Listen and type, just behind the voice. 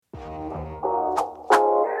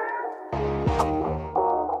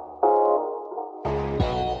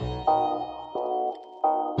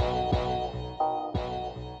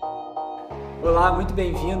Olá, muito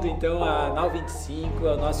bem-vindo então a Nau25,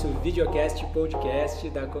 ao nosso videocast e podcast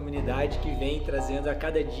da comunidade que vem trazendo a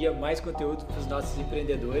cada dia mais conteúdo para os nossos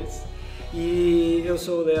empreendedores. E eu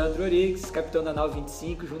sou o Leandro Orix, capitão da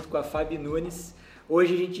Nau25, junto com a Fabi Nunes.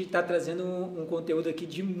 Hoje a gente está trazendo um conteúdo aqui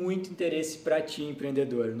de muito interesse para ti,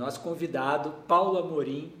 empreendedor. Nosso convidado, Paulo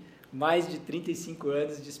Amorim, mais de 35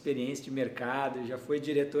 anos de experiência de mercado, já foi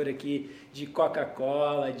diretor aqui de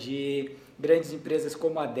Coca-Cola, de grandes empresas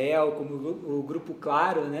como a Dell, como o Grupo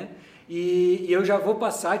Claro, né? E eu já vou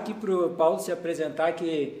passar aqui para o Paulo se apresentar,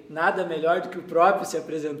 que nada melhor do que o próprio se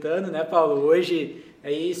apresentando, né, Paulo? Hoje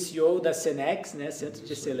é CEO da Cenex, né, Centro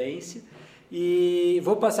de Excelência. E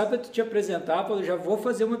vou passar para tu te apresentar, Paulo, já vou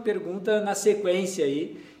fazer uma pergunta na sequência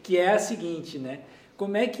aí, que é a seguinte, né?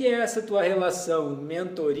 Como é que é essa tua relação?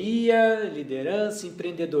 Mentoria, liderança,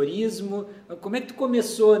 empreendedorismo? Como é que tu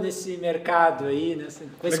começou nesse mercado aí,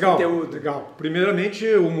 com esse conteúdo? Legal. Primeiramente,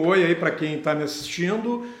 um oi aí para quem está me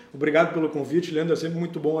assistindo. Obrigado pelo convite, Leandro. É sempre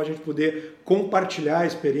muito bom a gente poder compartilhar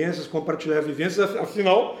experiências, compartilhar vivências.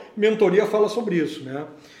 Afinal, mentoria fala sobre isso, né?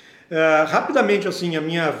 Rapidamente, assim, a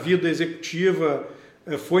minha vida executiva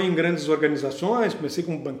foi em grandes organizações. Comecei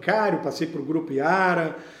como bancário, passei por Grupo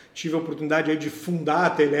Yara, tive a oportunidade aí de fundar a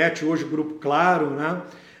Telete, hoje Grupo Claro, né?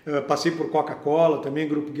 Passei por Coca-Cola, também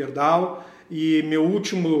Grupo Gerdau, e minha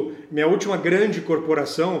última grande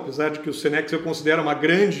corporação, apesar de que o Cenex eu considero uma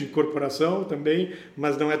grande corporação também,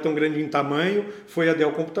 mas não é tão grande em tamanho, foi a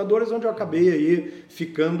Dell Computadores, onde eu acabei aí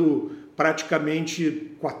ficando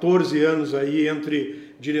praticamente 14 anos aí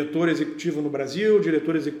entre diretor executivo no Brasil,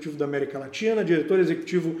 diretor executivo da América Latina, diretor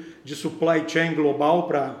executivo de supply chain global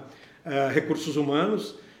para recursos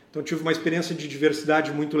humanos. Então, tive uma experiência de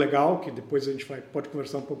diversidade muito legal, que depois a gente pode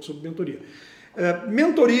conversar um pouco sobre mentoria.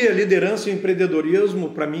 Mentoria, liderança e empreendedorismo,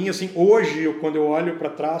 para mim, assim, hoje, quando eu olho para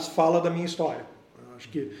trás, fala da minha história. Acho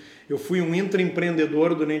que eu fui um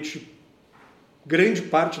intraempreendedor durante grande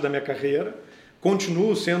parte da minha carreira,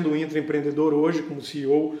 continuo sendo um intraempreendedor hoje como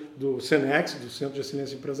CEO do Cenex, do Centro de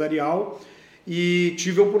Excelência Empresarial, e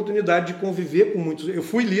tive a oportunidade de conviver com muitos... Eu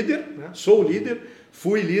fui líder, né? Sou líder,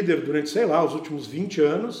 fui líder durante, os últimos 20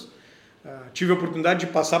 anos. Tive a oportunidade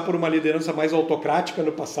de passar por uma liderança mais autocrática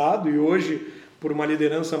no passado e hoje por uma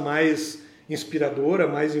liderança mais inspiradora,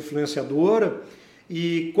 mais influenciadora.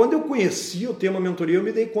 E quando eu conheci o tema mentoria, eu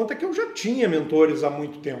me dei conta que eu já tinha mentores há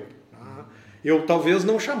muito tempo. Eu talvez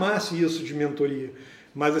não chamasse isso de mentoria,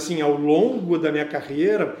 mas assim, ao longo da minha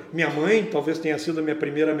carreira, minha mãe talvez tenha sido a minha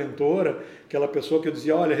primeira mentora, aquela pessoa que eu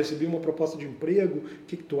dizia, olha, recebi uma proposta de emprego, o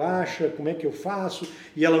que tu acha, como é que eu faço?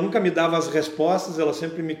 E ela nunca me dava as respostas, ela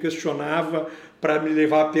sempre me questionava para me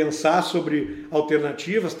levar a pensar sobre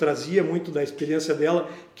alternativas, trazia muito da experiência dela,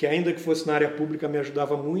 que ainda que fosse na área pública me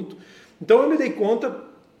ajudava muito. Então eu me dei conta,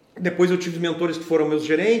 depois eu tive mentores que foram meus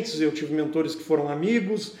gerentes, eu tive mentores que foram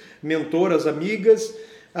amigos, mentoras, amigas,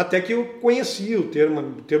 até que eu conheci o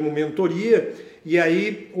termo mentoria, e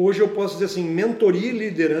aí hoje eu posso dizer assim, mentoria e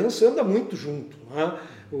liderança anda muito junto. Né?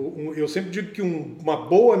 Eu sempre digo que uma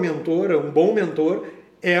boa mentora, um bom mentor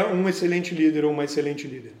é um excelente líder ou uma excelente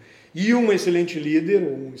líder. E um excelente líder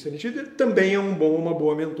ou um excelente líder também é um bom ou uma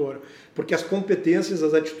boa mentora, porque as competências,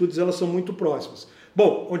 as atitudes, elas são muito próximas.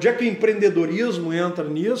 Bom, onde é que o empreendedorismo entra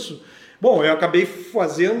nisso? Bom, eu acabei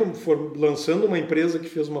lançando uma empresa que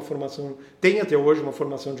fez uma formação, tem até hoje uma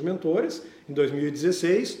formação de mentores, em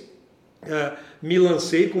 2016. Me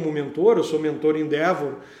lancei como mentor, eu sou mentor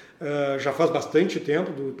Endeavor, já faz bastante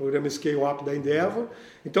tempo, do programa Scale Up da Endeavor.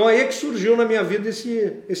 Então aí é que surgiu na minha vida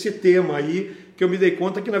esse tema aí, que eu me dei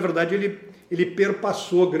conta que na verdade ele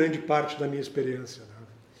perpassou grande parte da minha experiência.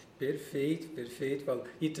 Perfeito, Paulo.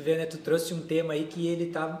 E tu vê, né, tu trouxe um tema aí que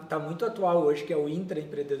ele tá muito atual hoje, que é o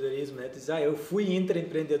intraempreendedorismo, né? Tu diz, eu fui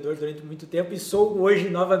intraempreendedor durante muito tempo e sou hoje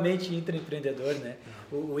novamente intraempreendedor, né?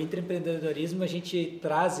 O intraempreendedorismo a gente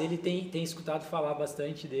traz, ele tem escutado falar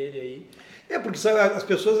bastante dele aí. Porque sabe, as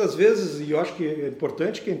pessoas às vezes, e eu acho que é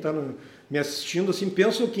importante quem está me assistindo, assim,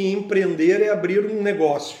 pensam que empreender é abrir um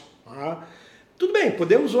negócio, tá? Tudo bem,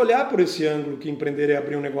 podemos olhar por esse ângulo que empreender é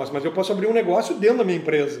abrir um negócio, mas eu posso abrir um negócio dentro da minha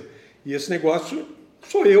empresa. E esse negócio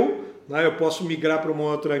sou eu, né? Eu posso migrar para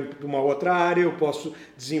uma outra área, eu posso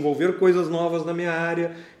desenvolver coisas novas na minha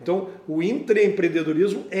área. Então, o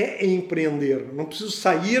intraempreendedorismo é empreender. Eu não preciso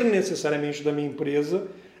sair necessariamente da minha empresa,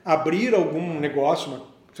 abrir algum negócio,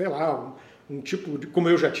 um tipo de, como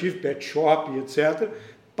eu já tive, pet shop, etc.,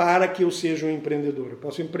 para que eu seja um empreendedor. Eu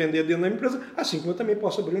posso empreender dentro da minha empresa, assim como eu também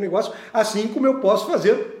posso abrir um negócio, assim como eu posso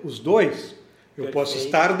fazer os dois. Eu posso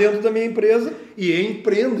estar dentro da minha empresa e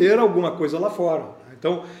empreender alguma coisa lá fora.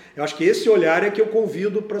 Então, eu acho que esse olhar é que eu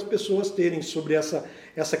convido para as pessoas terem sobre essa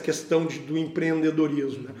essa questão do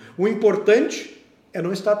empreendedorismo. Né? O importante é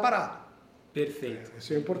não estar parado. Perfeito.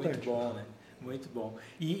 Isso é importante. Muito bom, né? Muito bom.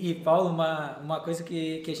 E Paulo, uma coisa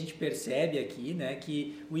que a gente percebe aqui, né,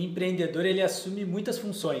 que o empreendedor ele assume muitas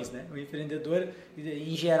funções, né? O empreendedor,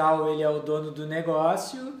 em geral, ele é o dono do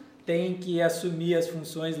negócio, tem que assumir as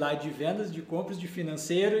funções lá de vendas, de compras, de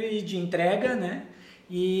financeiro e de entrega, né?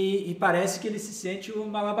 E parece que ele se sente um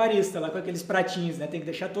malabarista lá com aqueles pratinhos, né? Tem que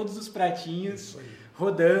deixar todos os pratinhos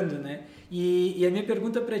rodando, né? E a minha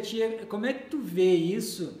pergunta para ti é como é que tu vê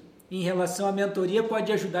isso em relação à mentoria?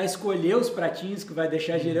 Pode ajudar a escolher os pratinhos que vai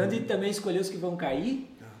deixar girando e também escolher os que vão cair?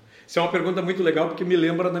 Isso é uma pergunta muito legal porque me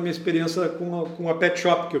lembra da minha experiência com a pet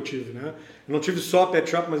shop que eu tive, né? Eu não tive só a pet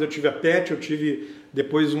shop, mas eu tive a pet, eu tive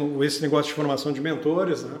depois esse negócio de formação de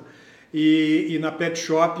mentores, né? E na pet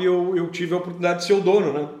shop eu tive a oportunidade de ser o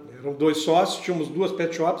dono, né? Eram 2 sócios, tínhamos 2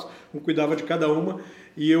 pet shops, um cuidava de cada uma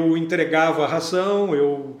e eu entregava a ração,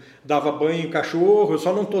 eu dava banho em cachorro, eu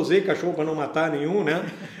só não tosei cachorro para não matar nenhum, né?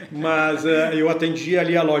 Mas eu atendia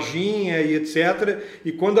ali a lojinha e etc.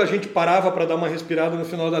 E quando a gente parava para dar uma respirada no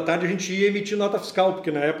final da tarde, a gente ia emitir nota fiscal,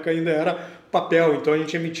 porque na época ainda era papel, então a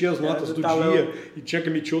gente emitia as notas do dia e tinha que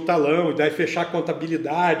emitir o talão, e daí fechar a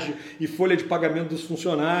contabilidade e folha de pagamento dos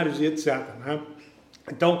funcionários e etc. Né?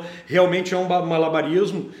 Então, realmente é um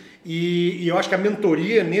malabarismo e eu acho que a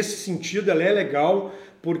mentoria, nesse sentido, ela é legal,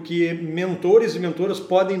 porque mentores e mentoras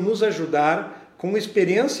podem nos ajudar com a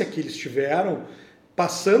experiência que eles tiveram,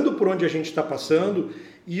 passando por onde a gente está passando,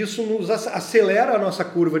 e isso nos acelera a nossa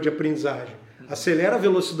curva de aprendizagem, acelera a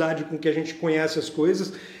velocidade com que a gente conhece as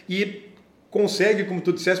coisas e consegue, como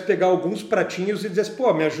tu disseste, pegar alguns pratinhos e dizer assim,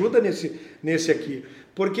 pô, me ajuda nesse aqui.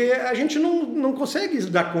 Porque a gente não consegue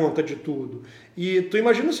dar conta de tudo. E tu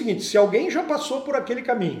imagina o seguinte, se alguém já passou por aquele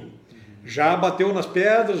caminho, já bateu nas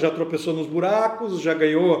pedras, já tropeçou nos buracos, já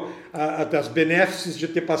ganhou as benefícios de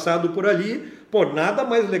ter passado por ali, pô, nada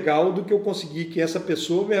mais legal do que eu conseguir que essa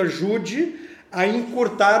pessoa me ajude a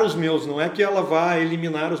encurtar os meus, não é que ela vá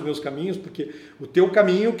eliminar os meus caminhos, porque o teu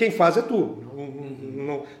caminho quem faz é tu.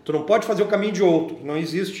 Tu não pode fazer o caminho de outro, não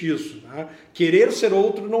existe isso. Tá? Querer ser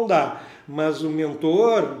outro não dá, mas o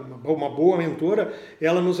mentor, uma boa mentora,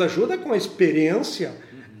 ela nos ajuda com a experiência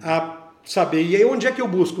a saber. E aí onde é que eu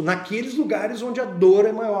busco? Naqueles lugares onde a dor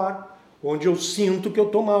é maior, onde eu sinto que eu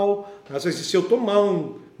estou mal. Às vezes, se eu estou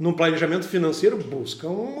mal num planejamento financeiro, busca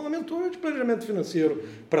uma mentora de planejamento financeiro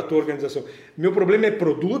para a tua organização. Meu problema é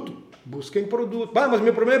produto? Busca em produto. Mas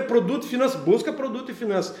meu problema é produto e finanças. Busca produto e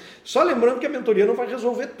finanças. Só lembrando que a mentoria não vai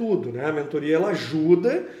resolver tudo, né? A mentoria ela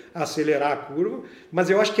ajuda a acelerar a curva, mas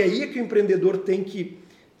eu acho que aí é que o empreendedor tem que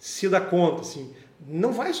se dar conta. Assim,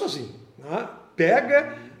 não vai sozinho. Né?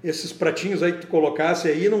 Pega esses pratinhos aí que tu colocasse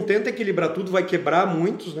aí, não tenta equilibrar tudo, vai quebrar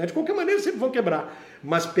muitos, né? De qualquer maneira sempre vão quebrar.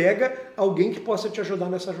 Mas pega alguém que possa te ajudar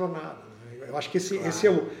nessa jornada. Né? Eu acho que esse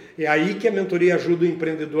é aí que a mentoria ajuda o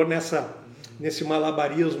empreendedor nesse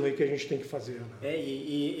malabarismo aí que a gente tem que fazer. Né?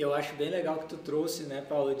 E eu acho bem legal que tu trouxe, né,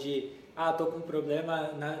 Paulo, tô com um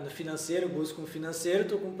problema no financeiro, busco um financeiro,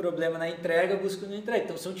 tô com um problema na entrega, busco na entrega.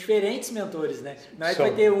 Então são diferentes mentores, né? Não é que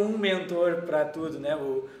vai ter um mentor para tudo, né?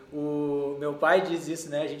 O meu pai diz isso,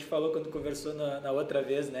 né? A gente falou quando conversou na outra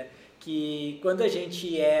vez, né? Que quando a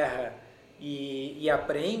gente erra e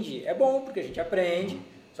aprende, é bom porque a gente aprende,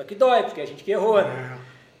 só que dói porque a gente que errou, né?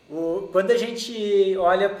 Quando a gente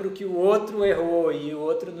olha para o que o outro errou e o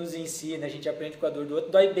outro nos ensina, a gente aprende com a dor do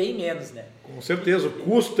outro, dói bem menos, né? Com certeza, o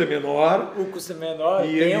custo é menor. O custo é menor,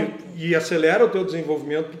 tempo. E acelera o teu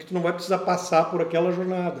desenvolvimento, porque tu não vai precisar passar por aquela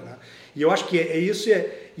jornada. Né? E eu acho que isso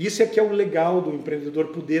é que é o legal do empreendedor,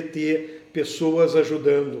 poder ter pessoas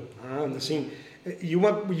ajudando. Né? Assim, e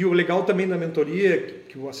o legal também da mentoria,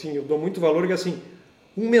 que assim, eu dou muito valor, é que assim,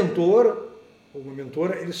 um mentor ou uma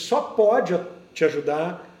mentora, ele só pode te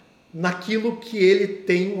ajudar naquilo que ele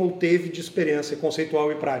tem ou teve de experiência conceitual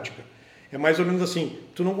e prática. É mais ou menos assim,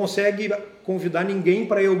 tu não consegue convidar ninguém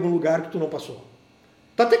para ir a algum lugar que tu não passou.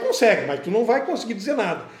 Tu até consegue, mas tu não vai conseguir dizer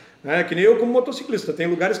nada. Né? Que nem eu como motociclista, tem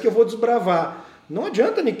lugares que eu vou desbravar. Não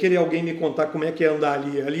adianta nem querer alguém me contar como é que é andar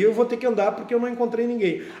ali. Ali eu vou ter que andar porque eu não encontrei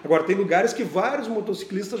ninguém. Agora, tem lugares que vários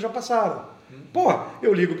motociclistas já passaram. Porra,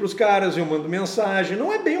 eu ligo para os caras, eu mando mensagem.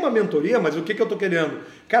 Não é bem uma mentoria, mas o que eu estou querendo?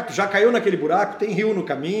 Cara, tu já caiu naquele buraco, tem rio no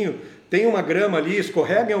caminho, tem uma grama ali,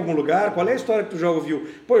 escorrega em algum lugar, qual é a história que tu já ouviu?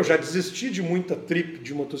 Pô, eu já desisti de muita trip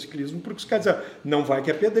de motociclismo, porque os caras dizem, não vai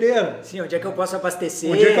que é pedreira. Sim, onde é que eu posso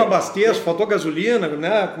abastecer? Onde é que eu abasteço? Faltou gasolina,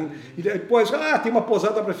 né? E depois, tem uma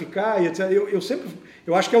posada para ficar, e etc.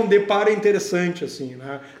 Eu acho que é um deparo interessante, assim,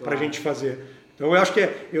 né? Claro. Para a gente fazer. Então, eu acho que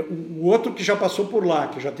o outro que já passou por lá,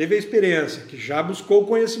 que já teve a experiência, que já buscou o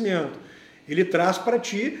conhecimento, ele traz para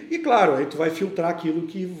ti e, claro, aí tu vai filtrar aquilo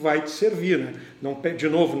que vai te servir, né? Não, de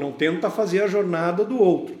novo, não tenta fazer a jornada do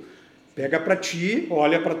outro. Pega para ti,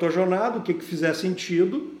 olha para tua jornada, o que fizer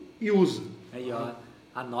sentido e usa. Aí, ó,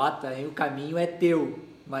 anota aí, o caminho é teu,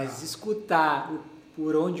 mas escutar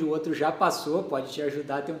por onde o outro já passou pode te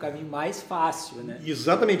ajudar a ter um caminho mais fácil, né?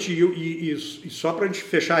 Exatamente, e só para a gente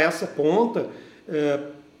fechar essa ponta,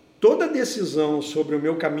 toda decisão sobre o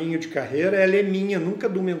meu caminho de carreira, ela é minha, nunca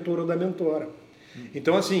do mentor ou da mentora.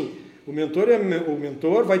 Então, assim, o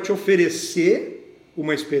mentor vai te oferecer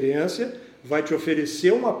uma experiência, vai te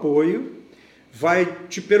oferecer um apoio, vai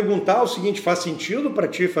te perguntar o seguinte, faz sentido para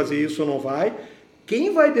ti fazer isso ou não vai?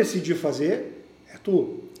 Quem vai decidir fazer é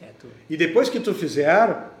tu. E depois que tu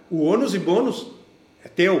fizer, o ônus e bônus é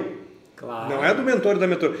teu. Claro. Não é do mentor e da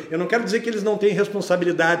mentora. Eu não quero dizer que eles não têm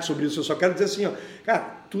responsabilidade sobre isso, eu só quero dizer assim, ó, cara,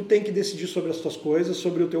 tu tem que decidir sobre as tuas coisas,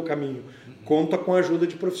 sobre o teu caminho. Conta com a ajuda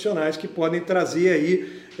de profissionais que podem trazer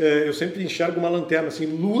aí, eu sempre enxergo uma lanterna, assim,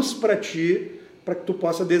 luz para ti, para que tu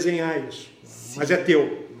possa desenhar isso. Sim. Mas é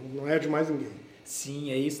teu, não é de mais ninguém.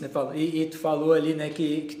 Sim, é isso, né, Paulo? E tu falou ali, né,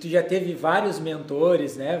 que tu já teve vários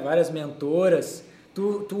mentores, né, várias mentoras.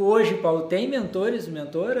 Tu hoje, Paulo, tem mentores e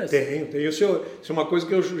mentoras? Tenho. Isso é uma coisa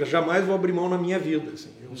que eu jamais vou abrir mão na minha vida. Assim.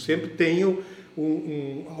 Eu sempre tenho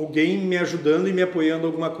alguém me ajudando e me apoiando em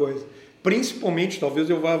alguma coisa. Principalmente, talvez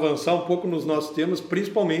eu vá avançar um pouco nos nossos temas,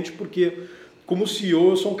 principalmente porque, como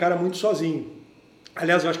CEO, eu sou um cara muito sozinho.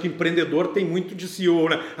 Aliás, eu acho que empreendedor tem muito de CEO,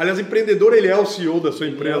 né? Aliás, empreendedor, ele é o CEO da sua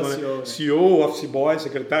empresa, né? CEO, né? CEO, office boy,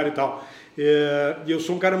 secretário e tal. E eu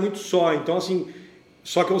sou um cara muito só. Então, assim,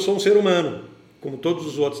 só que eu sou um ser humano. Como todos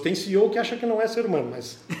os outros. Tem CEO que acha que não é ser humano,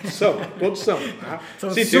 mas todos são. Tá?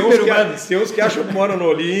 Sim, tem uns que acham que moram no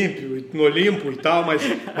Olimpo e tal,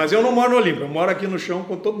 mas eu não moro no Olimpo, eu moro aqui no chão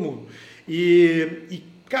com todo mundo. E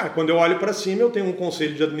cara, quando eu olho para cima, eu tenho um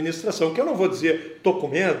conselho de administração, que eu não vou dizer, tô com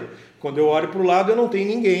medo. Quando eu olho para o lado, eu não tenho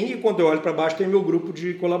ninguém, e quando eu olho para baixo, tem meu grupo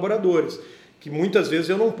de colaboradores, que muitas vezes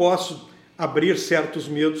eu não posso abrir certos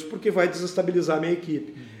medos, porque vai desestabilizar a minha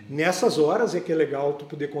equipe. Nessas horas é que é legal tu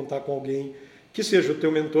poder contar com alguém que seja o teu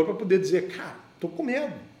mentor para poder dizer, cara, tô com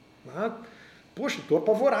medo, né? Poxa, tô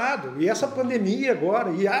apavorado, e essa pandemia agora,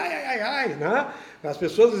 e ai, né? As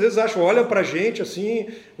pessoas às vezes olham pra gente assim,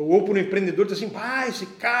 ou para um empreendedor, dizem assim, esse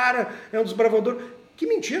cara é um desbravador. Que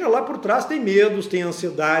mentira, lá por trás tem medos, tem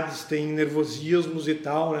ansiedades, tem nervosismos e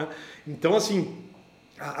tal, né? Então, assim,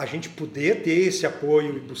 a gente poder ter esse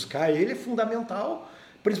apoio e buscar ele é fundamental,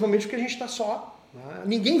 principalmente porque a gente está só, né?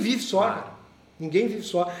 Ninguém vive só, cara. Ninguém vive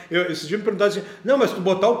só. Esses dias me perguntaram assim, não, mas tu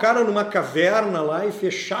botar o cara numa caverna lá e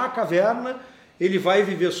fechar a caverna, ele vai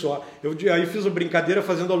viver só. Aí fiz uma brincadeira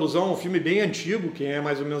fazendo alusão a um filme bem antigo, quem é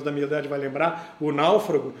mais ou menos da minha idade vai lembrar, O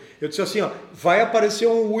Náufrago. Eu disse assim, ó, vai aparecer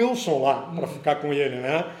um Wilson lá para ficar com ele,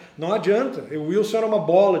 né? Não adianta. O Wilson era uma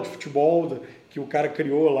bola de futebol que o cara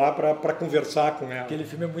criou lá para conversar com ela. Aquele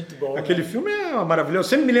filme é muito bom. Aquele filme é maravilhoso. Eu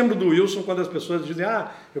sempre me lembro do Wilson quando as pessoas dizem,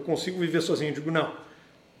 eu consigo viver sozinho. Eu digo, não.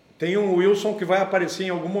 Tem um Wilson que vai aparecer em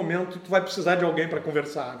algum momento e tu vai precisar de alguém para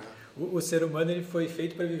conversar. Né? O ser humano ele foi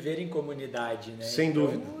feito para viver em comunidade, né? Sem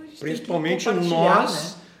dúvida. Principalmente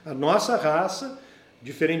nós, né? A nossa raça,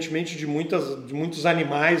 diferentemente de muitos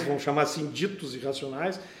animais, vamos chamar assim, ditos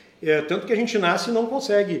irracionais, tanto que a gente nasce e não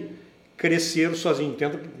consegue crescer sozinho.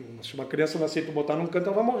 Se uma criança nascer e tu botar num canto,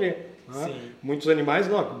 ela vai morrer. Né? Muitos animais,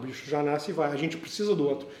 não, o bicho já nasce e vai. A gente precisa do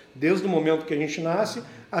outro. Desde o momento que a gente nasce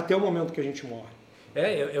até o momento que a gente morre.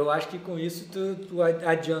 Eu acho que com isso tu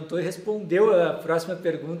adiantou e respondeu a próxima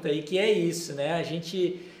pergunta aí, que é isso, né? A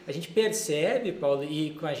gente percebe, Paulo,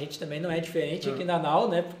 e com a gente também não é diferente aqui na NAU,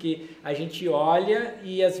 né? Porque a gente olha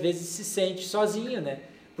e às vezes se sente sozinho, né?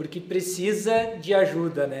 Porque precisa de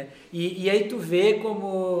ajuda, né? E aí tu vê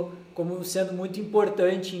como sendo muito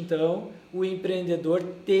importante, então, o empreendedor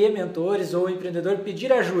ter mentores ou o empreendedor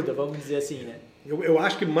pedir ajuda, vamos dizer assim, né? Eu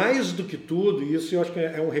acho que mais do que tudo, e isso eu acho que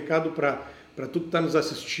é um recado para tu que está nos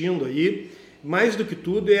assistindo aí, mais do que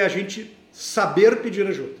tudo é a gente saber pedir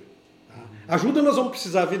ajuda. Tá? Ajuda nós vamos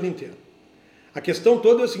precisar a vida inteira. A questão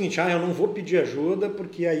toda é o seguinte, eu não vou pedir ajuda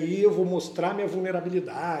porque aí eu vou mostrar minha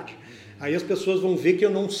vulnerabilidade, aí as pessoas vão ver que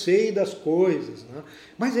eu não sei das coisas. Né?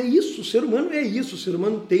 Mas é isso, o ser humano é isso, o ser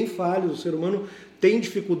humano tem falhas, o ser humano tem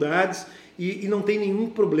dificuldades e não tem nenhum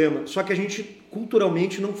problema. Só que a gente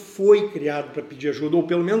culturalmente não foi criado para pedir ajuda, ou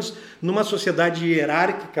pelo menos numa sociedade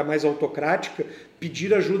hierárquica, mais autocrática,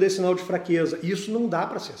 pedir ajuda é sinal de fraqueza. E isso não dá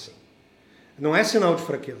para ser assim. Não é sinal de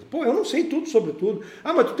fraqueza. Pô, eu não sei tudo sobre tudo.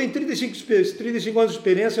 Mas tu tem 35 anos de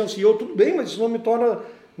experiência, é um CEO, tudo bem, mas isso não me torna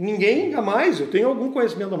ninguém a mais. Eu tenho algum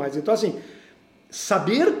conhecimento a mais. Então, assim,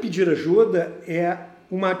 saber pedir ajuda é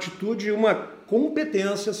uma atitude, uma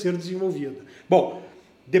competência a ser desenvolvida. Bom,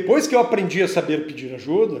 depois que eu aprendi a saber pedir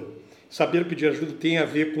ajuda tem a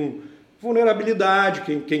ver com vulnerabilidade.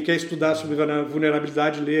 Quem quer estudar sobre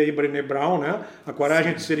vulnerabilidade, lê aí Brené Brown, né? A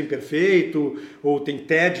Coragem de Ser Imperfeito, ou tem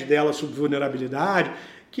TED dela sobre vulnerabilidade,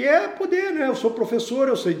 que é poder, né? Eu sou professor,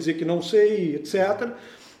 eu sei dizer que não sei, etc.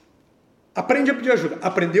 Aprende a pedir ajuda.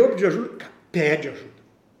 Aprendeu a pedir ajuda? Pede ajuda.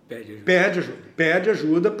 Pede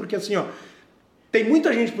ajuda, porque assim, ó, tem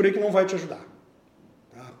muita gente por aí que não vai te ajudar.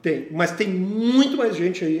 Tá? Mas tem muito mais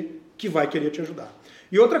gente aí que vai querer te ajudar.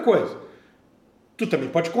 E outra coisa, tu também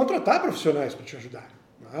pode contratar profissionais para te ajudar.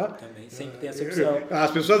 Tá? Também sempre tem essa opção.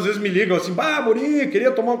 As pessoas às vezes me ligam assim, Amorim,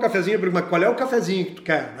 queria tomar um cafezinho, mas qual é o cafezinho que tu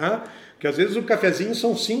quer? Né? Porque às vezes o cafezinho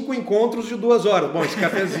são 5 encontros de 2 horas. Bom, esse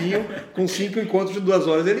cafezinho com 5 encontros de 2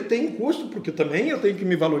 horas, ele tem um custo, porque também eu tenho que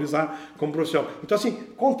me valorizar como profissional. Então assim,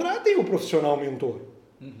 contratem o profissional mentor.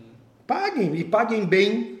 Paguem, e paguem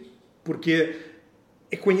bem, porque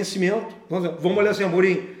é conhecimento. Vamos olhar assim,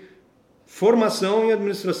 Amorim, formação em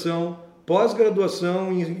administração,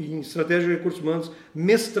 pós-graduação em estratégia de recursos humanos,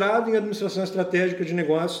 mestrado em administração estratégica de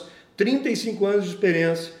negócios, 35 anos de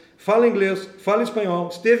experiência, fala inglês, fala espanhol,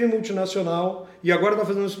 esteve em multinacional e agora está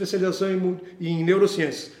fazendo especialização em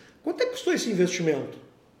neurociências. Quanto é que custou esse investimento?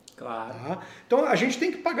 Claro. Tá? Então a gente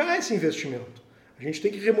tem que pagar esse investimento. A gente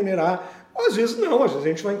tem que remunerar. Às vezes não, às vezes a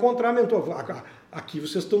gente vai encontrar mentor. Aqui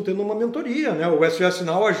vocês estão tendo uma mentoria, né? O SOS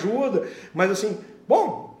Now ajuda, mas assim,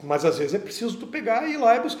 mas às vezes é preciso tu pegar e ir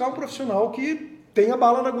lá e buscar um profissional que tenha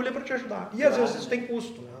bala na agulha para te ajudar. E às vezes isso tem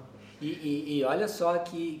custo, né? E olha só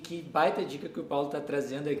que baita dica que o Paulo está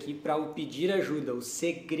trazendo aqui para o pedir ajuda. O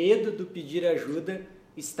segredo do pedir ajuda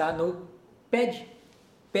está no pede.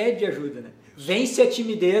 Pede ajuda, né? Vence a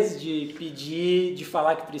timidez de pedir, de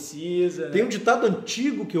falar que precisa. Tem um ditado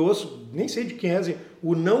antigo que eu ouço, nem sei de quem é, assim,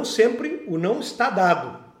 o não está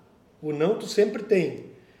dado. O não tu sempre tem.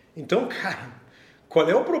 Então, cara, qual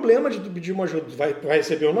é o problema de tu pedir uma ajuda? Vai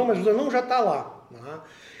receber ou não, mas o não já está lá. Né?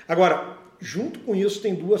 Agora, junto com isso,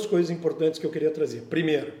 tem 2 coisas importantes que eu queria trazer.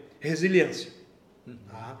 Primeiro, resiliência.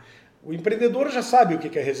 Tá? O empreendedor já sabe o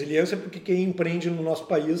que é resiliência, porque quem empreende no nosso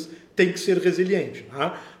país tem que ser resiliente.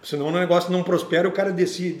 Tá? Senão o negócio não prospera, o cara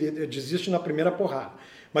desiste na primeira porrada.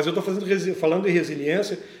 Mas eu estou falando em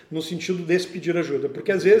resiliência no sentido desse pedir ajuda.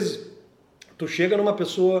 Porque às vezes tu chega numa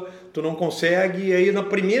pessoa, tu não consegue, e aí no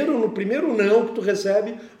primeiro não que tu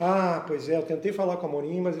recebe, pois é, eu tentei falar com a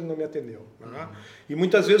Amorim, mas ele não me atendeu. Tá? E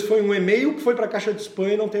muitas vezes foi um e-mail que foi para a caixa de spam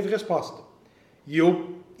e não teve resposta. E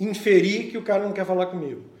eu inferi que o cara não quer falar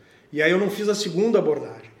comigo. E aí eu não fiz a segunda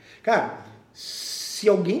abordagem. Cara, se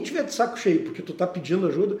alguém tiver de saco cheio porque tu tá pedindo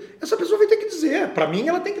ajuda, essa pessoa vai ter que dizer. Para mim,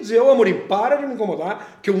 ela tem que dizer, Amorim, para de me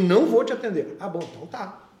incomodar, que eu não vou te atender. Bom, então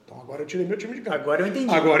tá. Então agora eu tirei meu time de casa. Agora eu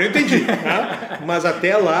entendi. Tá? Mas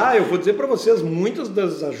até lá, eu vou dizer para vocês, muitas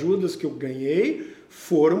das ajudas que eu ganhei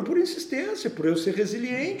foram por insistência, por eu ser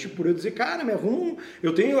resiliente, por eu dizer, cara, me arrumo.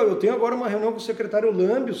 Eu tenho agora uma reunião com o secretário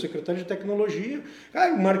Lambi, o secretário de tecnologia.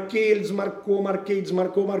 Eu marquei, ele desmarcou, marquei,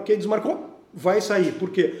 desmarcou. Vai sair. Por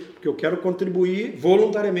quê? Porque eu quero contribuir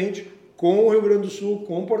voluntariamente com o Rio Grande do Sul,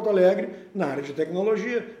 com Porto Alegre, na área de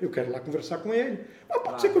tecnologia. Eu quero ir lá conversar com ele. Mas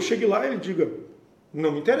pode ser que eu chegue lá e ele diga,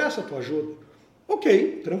 não me interessa a tua ajuda.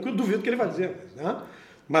 Ok, tranquilo, duvido que ele vai dizer. Né?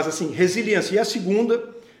 Mas assim, resiliência. E a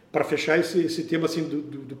segunda, para fechar esse tema assim,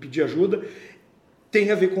 do pedir ajuda,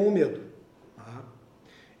 tem a ver com o medo. Tá?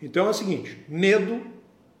 Então é o seguinte, medo,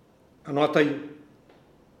 anota aí,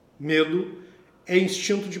 medo é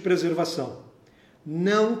instinto de preservação.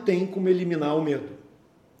 Não tem como eliminar o medo.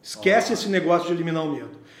 Esquece esse negócio de eliminar o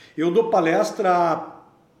medo. Eu dou palestra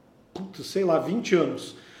há, 20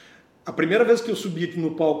 anos. A primeira vez que eu subi aqui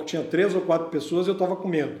no palco tinha 3 ou 4 pessoas, eu estava com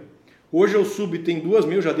medo. Hoje eu subo e tem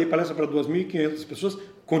 2.000, já dei palestra para 2.500 pessoas,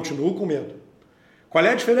 continuo com medo. Qual é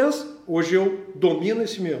a diferença? Hoje eu domino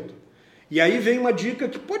esse medo. E aí vem uma dica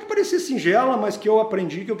que pode parecer singela, mas que eu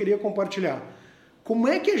aprendi, que eu queria compartilhar. Como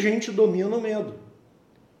é que a gente domina o medo?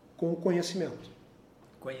 Com o conhecimento.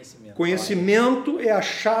 Conhecimento é a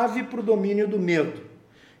chave para o domínio do medo.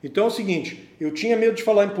 Então é o seguinte, eu tinha medo de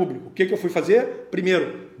falar em público. O que eu fui fazer?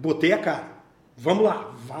 Primeiro, botei a cara. Vamos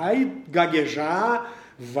lá, vai gaguejar,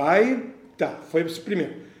 foi o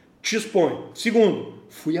primeiro. Te expõe. Segundo,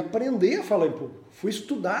 fui aprender a falar em público. Fui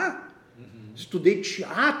estudar. Estudei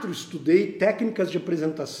teatro, estudei técnicas de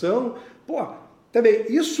apresentação. Também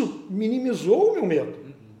isso minimizou o meu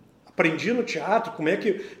medo. Aprendi no teatro como é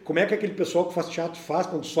que aquele pessoal que faz teatro faz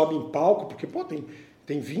quando sobe em palco, porque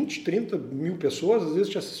tem 20, 30 mil pessoas às vezes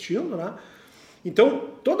te assistindo, né? Então,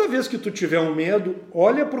 toda vez que tu tiver um medo,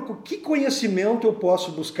 olha para que conhecimento eu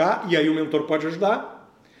posso buscar, e aí o mentor pode ajudar,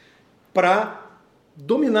 para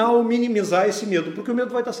dominar ou minimizar esse medo, porque o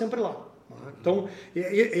medo vai estar sempre lá. Então,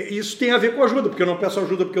 isso tem a ver com ajuda, porque eu não peço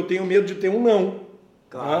ajuda porque eu tenho medo de ter um não.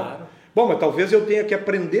 Claro. Bom, mas talvez eu tenha que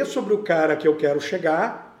aprender sobre o cara que eu quero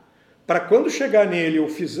chegar, para quando chegar nele eu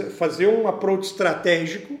fazer um approach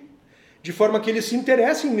estratégico, de forma que ele se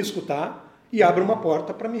interesse em me escutar e abra uma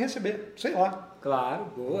porta para me receber, sei lá. Claro,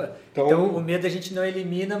 boa. Então o medo a gente não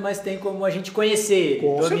elimina, mas tem como a gente conhecer ele,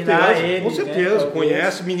 dominar certeza, ele. Com certeza, né?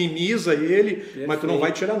 Conhece, minimiza ele, Perfeito. Mas tu não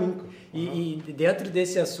vai tirar nunca. E dentro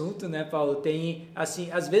desse assunto, né, Paulo, tem, assim,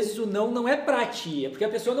 às vezes o não é pra ti, é porque a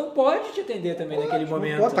pessoa não pode te atender também naquele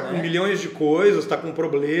momento, não pode, tá com milhões de coisas, tá com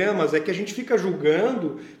problemas, é que a gente fica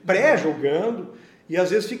julgando, pré-julgando, e às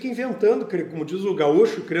vezes fica inventando, como diz o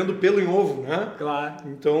gaúcho, criando pelo em ovo, né? Claro.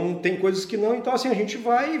 Então tem coisas que não, então assim, a gente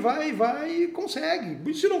vai e consegue.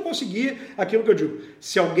 E se não conseguir, aquilo que eu digo,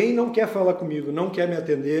 se alguém não quer falar comigo, não quer me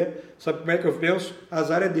atender, sabe como é que eu penso?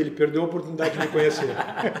 Azar é dele, perdeu a oportunidade de me conhecer.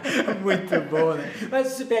 Muito bom, né? Mas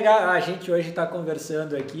se pegar, a gente hoje está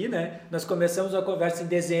conversando aqui, né? Nós começamos a conversa em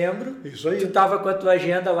dezembro. Isso aí. Tu estava com a tua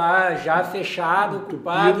agenda lá já fechada,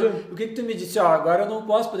 ocupada. O que tu me disse? Ó, agora eu não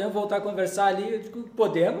posso, podemos voltar a conversar ali? Eu digo,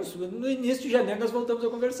 podemos. No início de janeiro nós voltamos a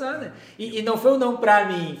conversar, né? E não foi o não para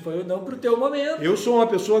mim, foi o não para o teu momento. Eu sou uma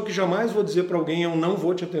pessoa que jamais vou dizer para alguém, eu não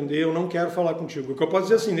vou te atender, eu não quero falar contigo. O que eu posso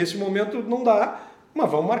dizer assim, nesse momento não dá,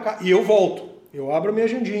 mas vamos marcar. E eu volto. Eu abro a minha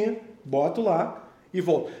agendinha, boto lá e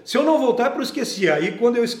volto. Se eu não voltar é para eu esquecer. Aí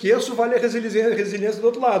quando eu esqueço, vale a resiliência do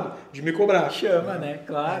outro lado, de me cobrar. Chama, né?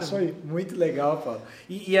 Claro. É isso aí. Muito legal, Paulo.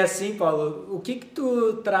 E assim, Paulo, o que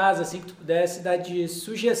tu traz, assim, que tu pudesse dar de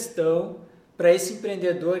sugestão para esse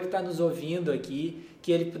empreendedor que está nos ouvindo aqui,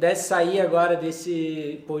 que ele pudesse sair agora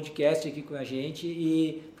desse podcast aqui com a gente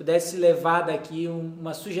e pudesse levar daqui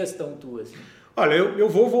uma sugestão tua, assim? Olha, eu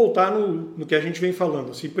vou voltar no que a gente vem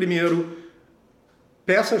falando. Assim, primeiro,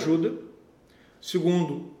 peça ajuda.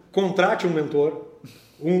 Segundo, contrate um mentor.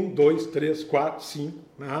 1, 2, 3, 4, 5,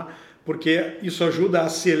 né? Porque isso ajuda a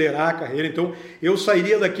acelerar a carreira. Então, eu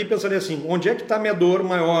sairia daqui e pensaria assim, onde é que está minha dor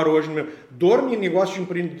maior hoje? Dor em negócio de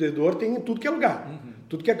empreendedor tem em tudo que é lugar,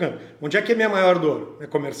 tudo que é campo. Onde é que é minha maior dor? É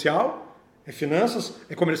comercial? É finanças?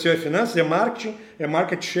 É comercial, é finanças? É marketing? É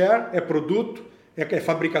market share? É produto? É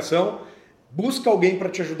fabricação? Busca alguém para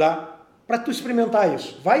te ajudar, para tu experimentar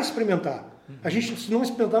isso. Vai experimentar. A gente, se não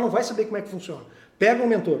experimentar, não vai saber como é que funciona. Pega um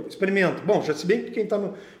mentor, experimenta. Bom, já se bem que quem está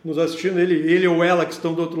nos assistindo, ele ou ela que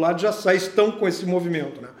estão do outro lado, já estão com esse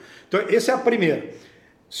movimento, né? Então, esse é a primeira.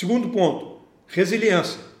 Segundo ponto,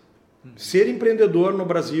 resiliência. Ser empreendedor no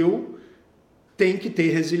Brasil tem que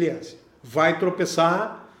ter resiliência. Vai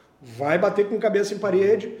tropeçar, vai bater com cabeça em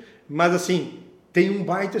parede, mas assim, tem um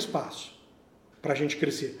baita espaço para a gente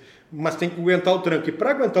crescer. Mas tem que aguentar o tranco. E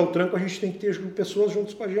para aguentar o tranco, a gente tem que ter pessoas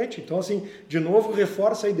juntos com a gente. Então, assim, de novo,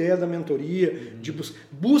 reforça a ideia da mentoria, de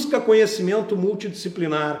busca conhecimento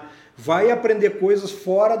multidisciplinar, vai aprender coisas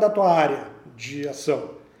fora da tua área de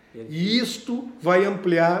ação. E isto vai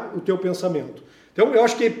ampliar o teu pensamento. Então, eu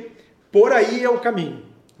acho que por aí é o caminho.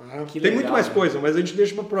 Tem legal, muito mais coisa, mas a gente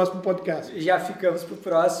deixa para o próximo podcast. Já ficamos para o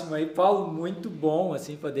próximo aí. Paulo, muito bom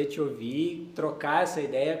assim poder te ouvir, trocar essa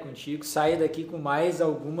ideia contigo, sair daqui com mais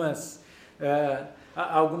algumas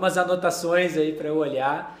anotações aí para eu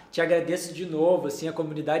olhar. Te agradeço de novo, assim, a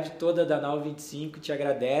comunidade toda da Nau 25 te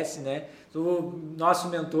agradece, né? O nosso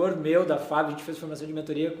mentor, meu, da Fábio, a gente fez formação de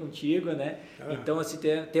mentoria contigo, né? Então, assim,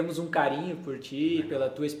 temos um carinho por ti, pela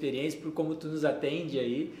tua experiência, por como tu nos atende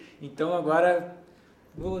aí. Então, agora...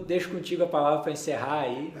 deixo contigo a palavra para encerrar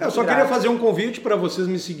aí. Eu só queria fazer um convite para vocês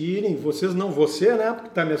me seguirem, vocês não, você, né, porque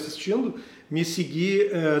está me assistindo, me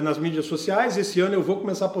seguir nas mídias sociais. Esse ano eu vou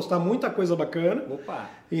começar a postar muita coisa bacana. Opa!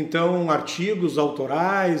 Então, artigos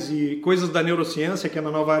autorais e coisas da neurociência, que é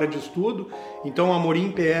na nova área de estudo. Então,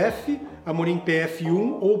 Amorim PF, Amorim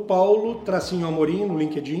PF1 ou Paulo-Amorim no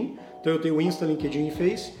LinkedIn. Então, eu tenho Insta, LinkedIn e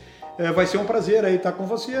Face. Vai ser um prazer aí estar com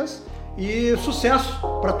vocês e sucesso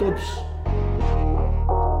para todos!